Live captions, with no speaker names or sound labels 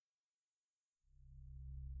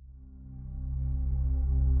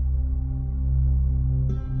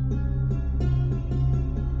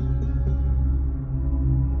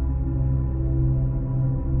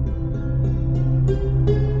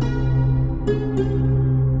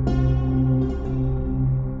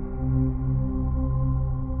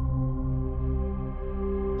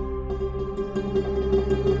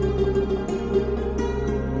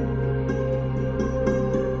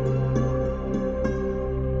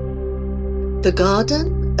The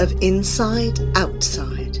Garden of Inside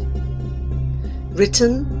Outside.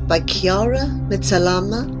 Written by Chiara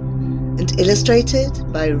Mezzalama and illustrated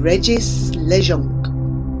by Regis Lejonc.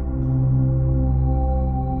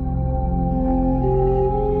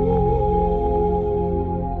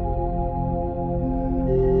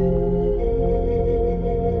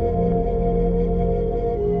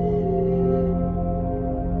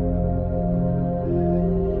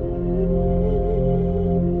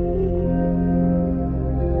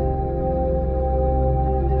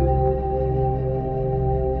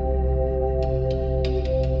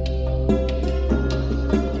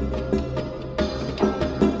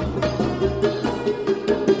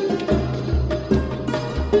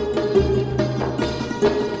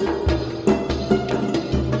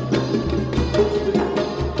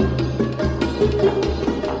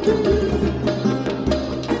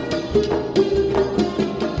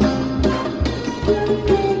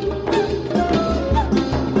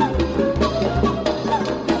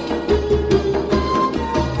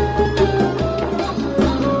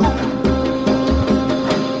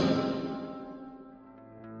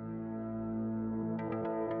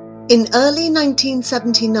 In early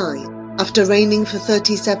 1979, after reigning for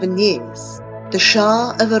 37 years, the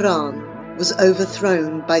Shah of Iran was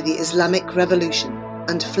overthrown by the Islamic Revolution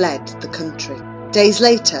and fled the country. Days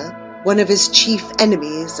later, one of his chief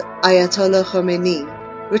enemies, Ayatollah Khomeini,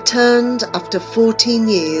 returned after 14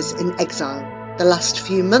 years in exile, the last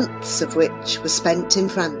few months of which were spent in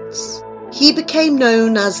France. He became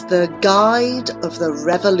known as the Guide of the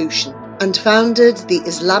Revolution and founded the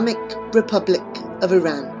Islamic Republic of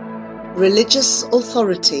Iran. Religious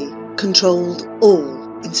authority controlled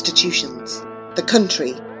all institutions. The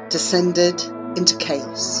country descended into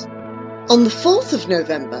chaos. On the 4th of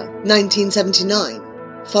November 1979,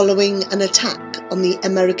 following an attack on the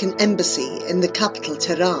American embassy in the capital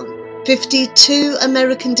Tehran, 52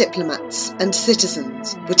 American diplomats and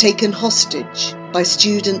citizens were taken hostage by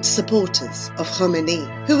student supporters of Khomeini,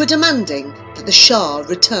 who were demanding that the Shah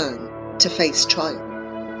return to face trial.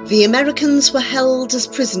 The Americans were held as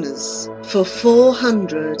prisoners for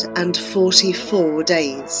 444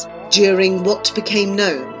 days during what became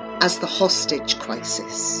known as the hostage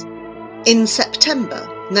crisis. In September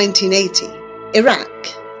 1980, Iraq,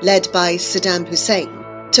 led by Saddam Hussein,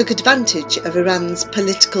 took advantage of Iran's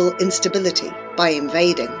political instability by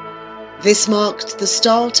invading. This marked the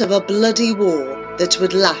start of a bloody war that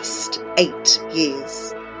would last 8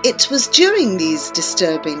 years. It was during these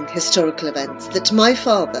disturbing historical events that my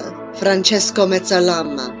father, Francesco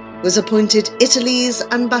Mezzalama, was appointed Italy's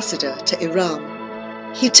ambassador to Iran.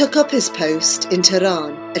 He took up his post in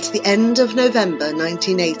Tehran at the end of November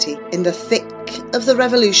 1980 in the thick of the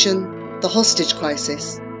revolution, the hostage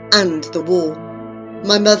crisis, and the war.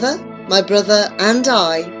 My mother, my brother, and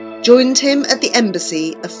I joined him at the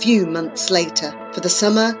embassy a few months later for the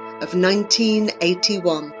summer of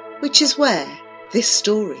 1981, which is where this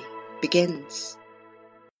story begins.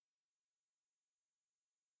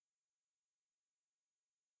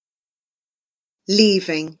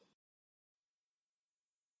 Leaving.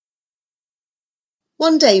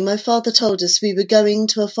 One day my father told us we were going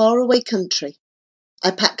to a faraway country.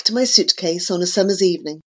 I packed my suitcase on a summer's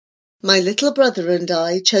evening. My little brother and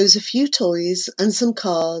I chose a few toys and some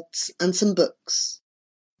cards and some books.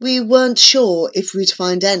 We weren't sure if we'd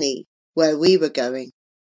find any where we were going.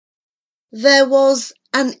 There was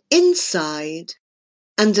an inside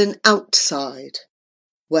and an outside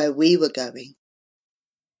where we were going.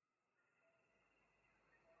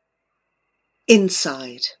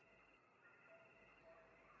 Inside.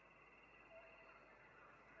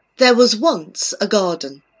 There was once a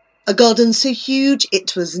garden so huge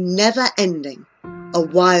it was never ending, a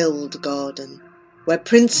wild garden, where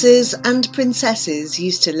princes and princesses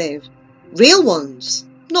used to live, real ones,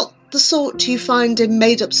 not the sort you find in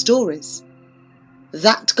made-up stories.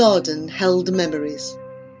 That garden held memories.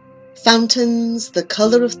 Fountains the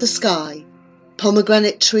colour of the sky,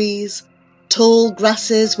 pomegranate trees, tall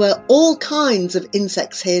grasses where all kinds of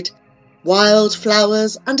insects hid, wild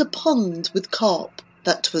flowers and a pond with carp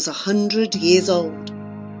that was 100 years old.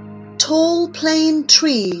 Tall plane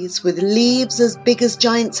trees with leaves as big as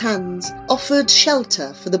giants' hands offered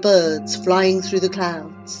shelter for the birds flying through the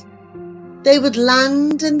clouds. They would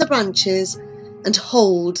land in the branches and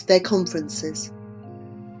hold their conferences.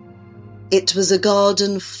 It was a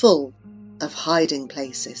garden full of hiding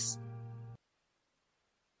places.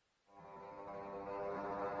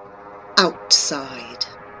 Outside.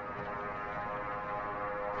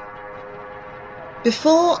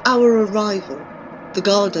 Before our arrival, the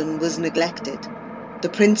garden was neglected. The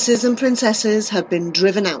princes and princesses had been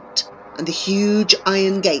driven out, and the huge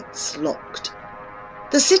iron gates locked.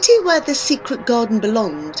 The city where this secret garden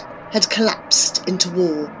belonged had collapsed into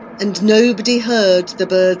war, and nobody heard the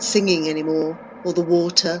birds singing anymore, or the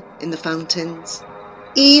water in the fountains.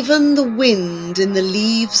 Even the wind in the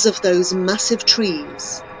leaves of those massive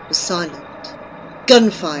trees was silent.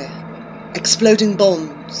 Gunfire, exploding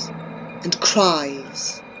bombs, and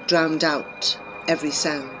cries drowned out every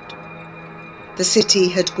sound. The city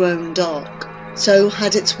had grown dark, so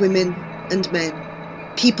had its women and men.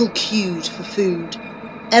 People queued for food.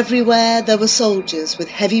 Everywhere there were soldiers with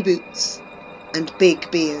heavy boots and big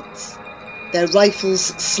beards, their rifles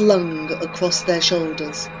slung across their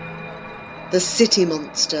shoulders. The city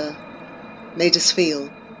monster made us feel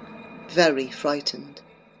very frightened.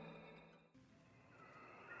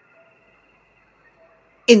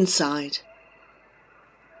 Inside.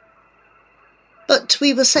 But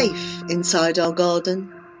we were safe inside our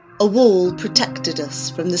garden. A wall protected us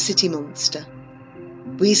from the city monster.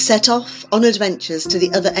 We set off on adventures to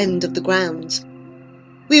the other end of the grounds.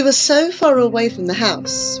 We were so far away from the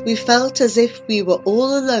house, we felt as if we were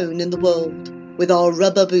all alone in the world, with our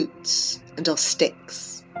rubber boots and our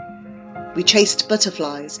sticks. We chased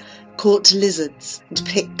butterflies, caught lizards, and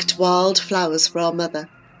picked wild flowers for our mother.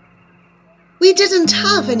 We didn't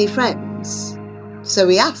have any friends, so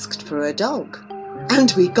we asked for a dog,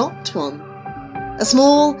 and we got one. A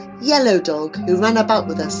small yellow dog who ran about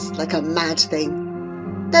with us like a mad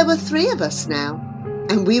thing. There were 3 of us now,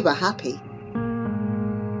 and we were happy.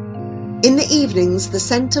 In the evenings, the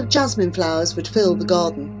scent of jasmine flowers would fill the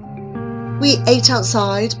garden. We ate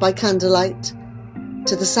outside by candlelight,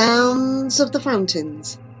 to the sounds of the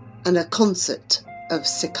fountains and a concert of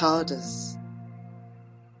cicadas.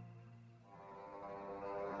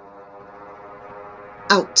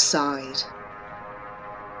 Outside.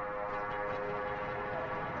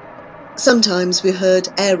 Sometimes we heard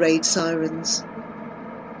air raid sirens.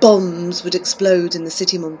 Bombs would explode in the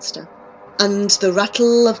city monster, and the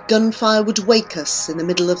rattle of gunfire would wake us in the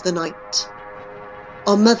middle of the night.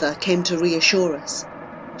 Our mother came to reassure us.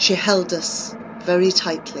 She held us very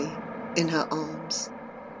tightly in her arms.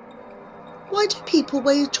 "Why do people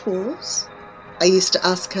wage wars?" I used to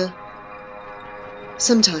ask her.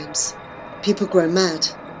 "Sometimes people grow mad,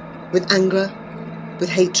 with anger, with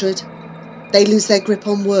hatred. They lose their grip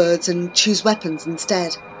on words and choose weapons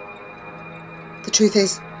instead. The truth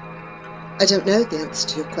is, I don't know the answer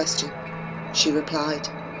to your question," she replied.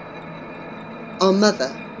 Our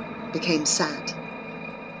mother became sad.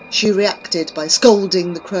 She reacted by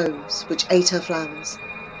scolding the crows, which ate her flowers,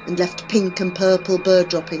 and left pink and purple bird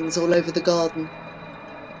droppings all over the garden.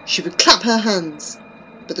 She would clap her hands,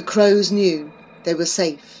 but the crows knew they were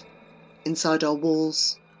safe inside our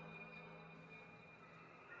walls.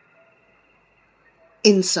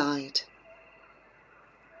 Inside.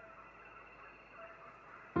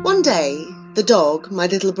 One day, the dog, my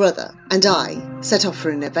little brother, and I set off for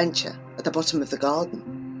an adventure at the bottom of the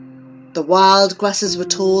garden. The wild grasses were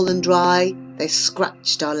tall and dry, they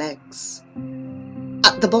scratched our legs.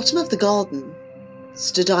 At the bottom of the garden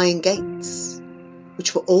stood iron gates,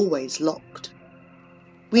 which were always locked.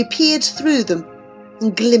 We peered through them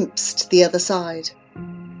and glimpsed the other side.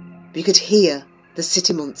 We could hear the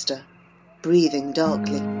city monster breathing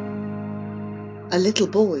darkly. A little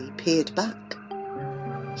boy peered back.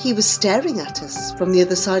 He was staring at us from the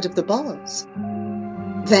other side of the bars.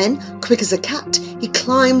 Then, quick as a cat, he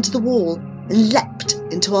climbed the wall and leapt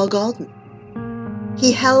into our garden.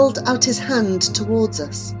 He held out his hand towards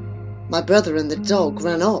us. My brother and the dog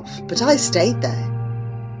ran off, but I stayed there.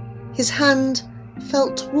 His hand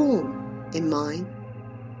felt warm in mine.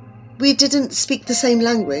 We didn't speak the same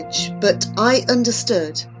language, but I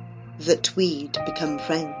understood that we'd become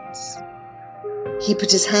friends. He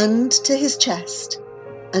put his hand to his chest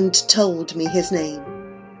and told me his name.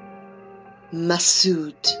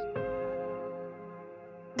 Masood.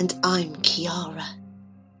 And I'm Kiara.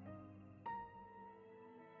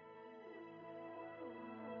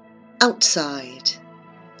 Outside.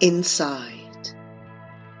 Inside.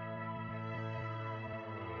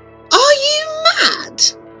 "Are you mad?"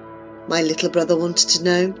 my little brother wanted to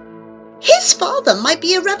know. "His father might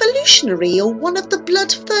be a revolutionary or one of the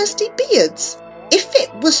bloodthirsty beards. If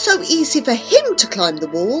it was so easy for him to climb the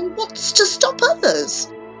wall, what's to stop others?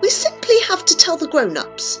 We simply have to tell the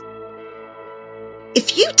grown-ups."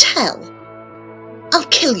 "If you tell, I'll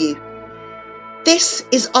kill you. This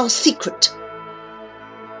is our secret."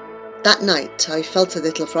 That night I felt a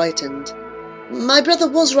little frightened. My brother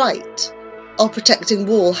was right. Our protecting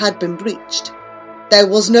wall had been breached. There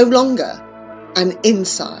was no longer an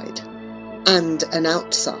inside and an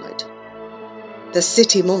outside. The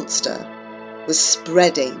city monster was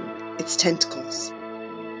spreading its tentacles.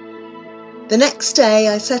 The next day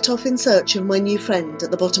I set off in search of my new friend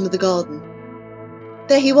at the bottom of the garden.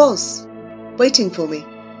 There he was, waiting for me,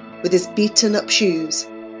 with his beaten-up shoes,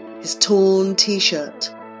 his torn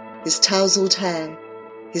t-shirt, his tousled hair,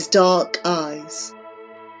 his dark eyes.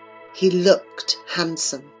 He looked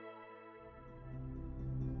handsome.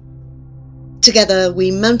 Together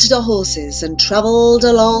we mounted our horses and travelled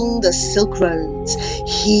along the silk roads.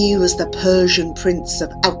 He was the Persian prince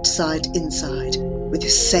of outside inside, with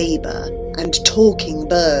his sabre and talking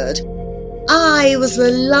bird. I was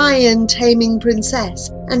the lion-taming princess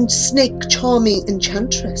and snake-charming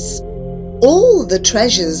enchantress. All the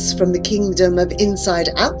treasures from the kingdom of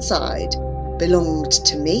inside-outside belonged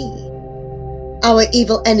to me. Our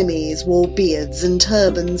evil enemies wore beards and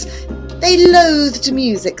turbans. They loathed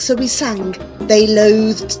music, so we sang. They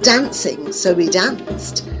loathed dancing, so we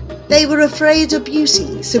danced. They were afraid of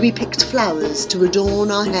beauty, so we picked flowers to adorn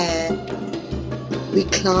our hair. We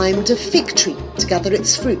climbed a fig tree to gather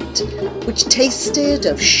its fruit, which tasted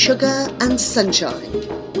of sugar and sunshine.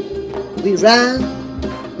 We ran,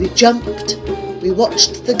 we jumped, we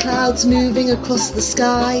watched the clouds moving across the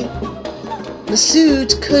sky.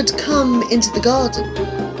 Masood could come into the garden,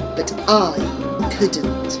 but I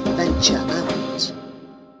couldn't venture out.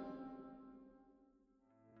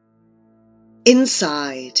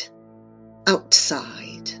 Inside,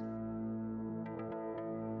 outside.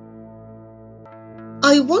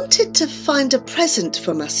 I wanted to find a present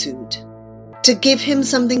for Masood, to give him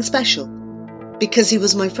something special, because he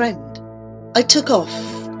was my friend. I took off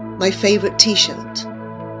my favourite t-shirt,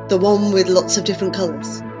 the one with lots of different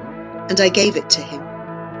colours, and I gave it to him.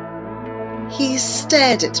 He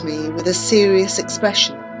stared at me with a serious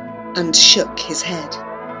expression and shook his head.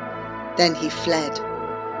 Then he fled.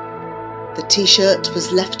 The t-shirt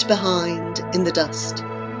was left behind in the dust.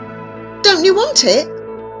 "Don't you want it?"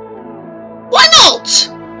 "Why not?"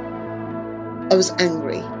 I was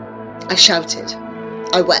angry. I shouted.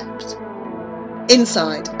 I wept.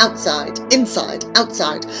 Inside, outside, inside,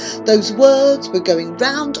 outside. Those words were going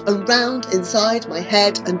round and round inside my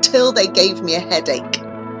head until they gave me a headache.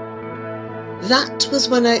 That was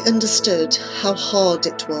when I understood how hard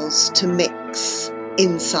it was to mix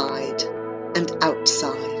inside and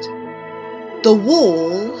outside. The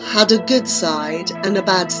wall had a good side and a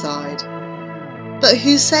bad side. But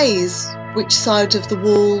who says which side of the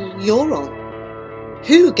wall you're on?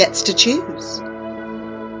 Who gets to choose?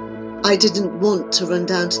 I didn't want to run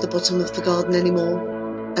down to the bottom of the garden anymore.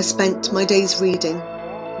 I spent my days reading,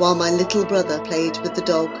 while my little brother played with the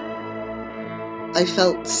dog. I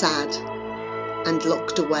felt sad and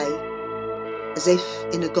locked away, as if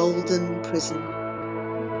in a golden prison.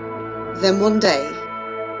 Then one day,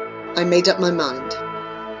 I made up my mind,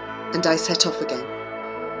 and I set off again.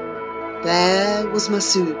 There was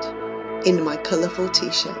Masood, in my colourful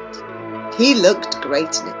t-shirt. He looked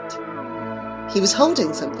great in it. He was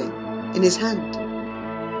holding something in his hand.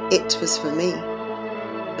 It was for me,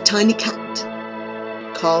 a tiny cat,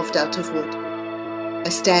 carved out of wood. I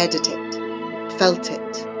stared at it, felt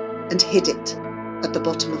it, and hid it at the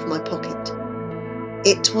bottom of my pocket.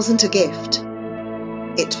 It wasn't a gift,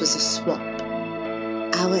 it was a swap.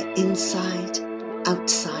 Our inside,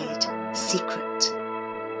 outside secret.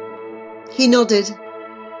 He nodded,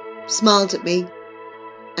 smiled at me,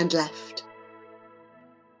 and left.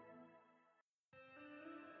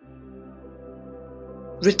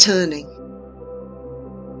 Returning.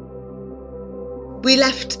 We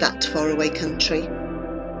left that faraway country.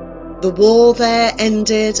 The war there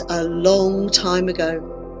ended a long time ago.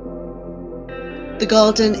 The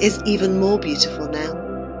garden is even more beautiful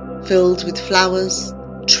now, filled with flowers,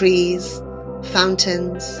 trees,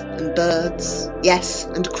 fountains and birds, yes,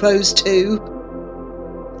 and crows too.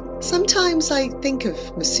 Sometimes I think of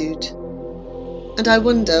Masood, and I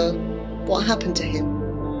wonder what happened to him.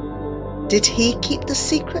 Did he keep the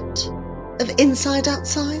secret of inside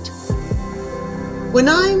outside? When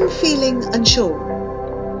I'm feeling unsure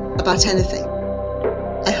about anything,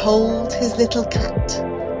 I hold his little cat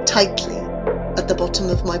tightly at the bottom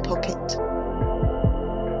of my pocket.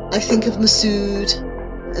 I think of Masood,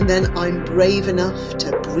 and then I'm brave enough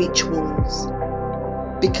to breach walls,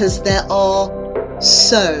 because there are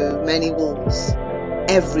so many walls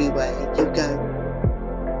everywhere you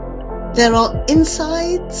go. There are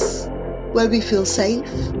insides where we feel safe,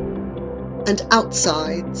 and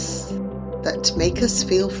outsides that make us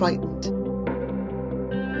feel frightened.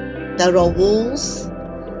 There are walls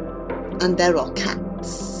and there are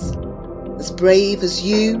cats, as brave as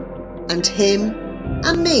you and him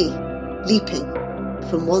and me, leaping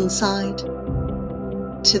from one side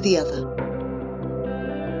to the other.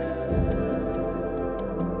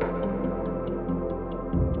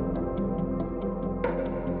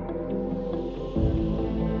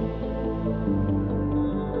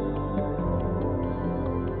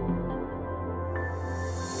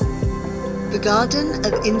 The Garden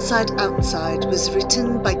of Inside Outside was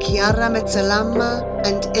written by Chiara Mezzalama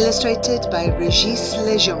and illustrated by Régis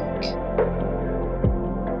Lejonc.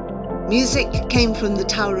 Music came from The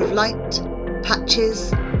Tower of Light,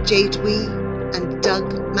 Patches, Jade Wee and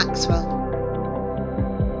Doug Maxwell.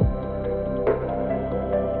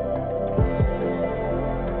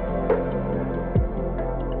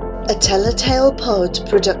 A Telltale Pod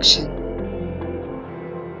production.